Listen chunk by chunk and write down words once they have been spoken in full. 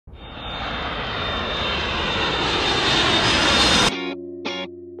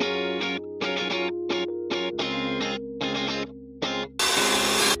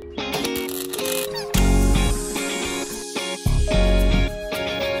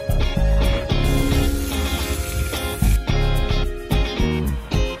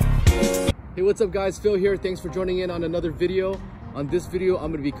what's up guys, Phil here. Thanks for joining in on another video. On this video,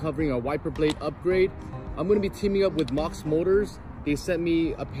 I'm going to be covering a wiper blade upgrade. I'm going to be teaming up with Mox Motors. They sent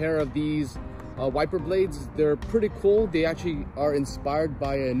me a pair of these wiper blades. They're pretty cool. They actually are inspired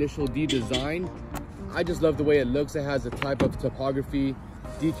by an Initial D design. I just love the way it looks. It has a type of topography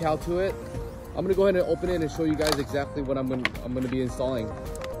decal to it. I'm going to go ahead and open it and show you guys exactly what I'm going to be installing.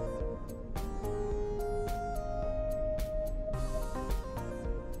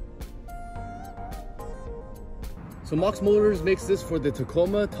 So Mox Motors makes this for the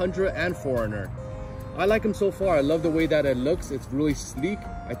Tacoma, Tundra, and 4Runner. I like them so far. I love the way that it looks. It's really sleek.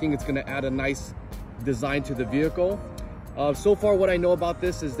 I think it's gonna add a nice design to the vehicle. So far what I know about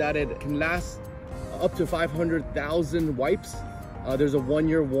this is that it can last up to 500,000 wipes. There's a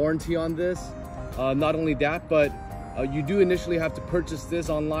 1-year warranty on this. Not only that, but you do initially have to purchase this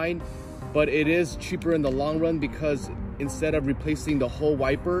online, but it is cheaper in the long run because instead of replacing the whole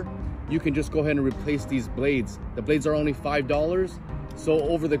wiper, you can just go ahead and replace these blades. The blades are only $5. So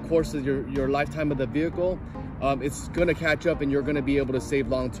over the course of your lifetime of the vehicle, it's gonna catch up and you're gonna be able to save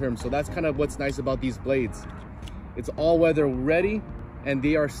long term. So that's kind of what's nice about these blades. It's all weather ready and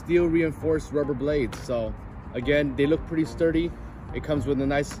they are steel reinforced rubber blades. So again, they look pretty sturdy. It comes with a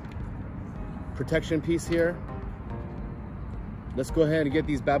nice protection piece here. Let's go ahead and get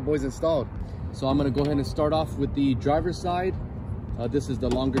these bad boys installed. So I'm gonna go ahead and start off with the driver's side. This is the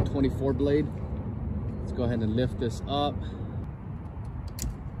longer 24 blade. Let's go ahead and lift this up.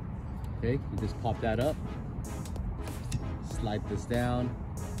 Okay, you just pop that up. Slide this down.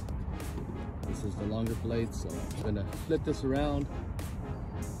 This is the longer blade, so I'm gonna flip this around.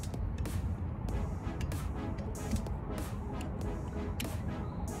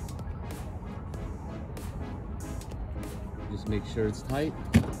 Just make sure it's tight.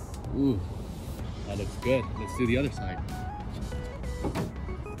 Ooh, that looks good. Let's do the other side.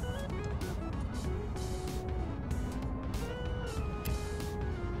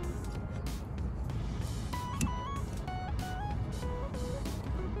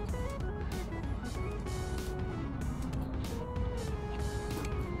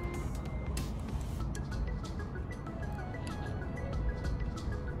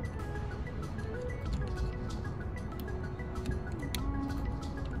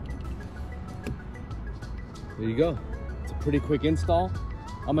 There you go. It's a pretty quick install.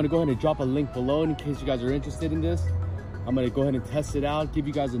 I'm gonna go ahead and drop a link below in case you guys are interested in this. I'm gonna go ahead and test it out, give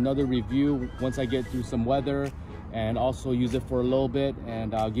you guys another review once I get through some weather and also use it for a little bit,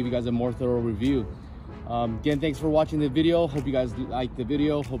 and I'll give you guys a more thorough review. Again, thanks for watching the video. Hope you guys liked the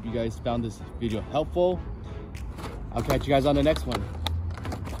video. Hope you guys found this video helpful. I'll catch you guys on the next one.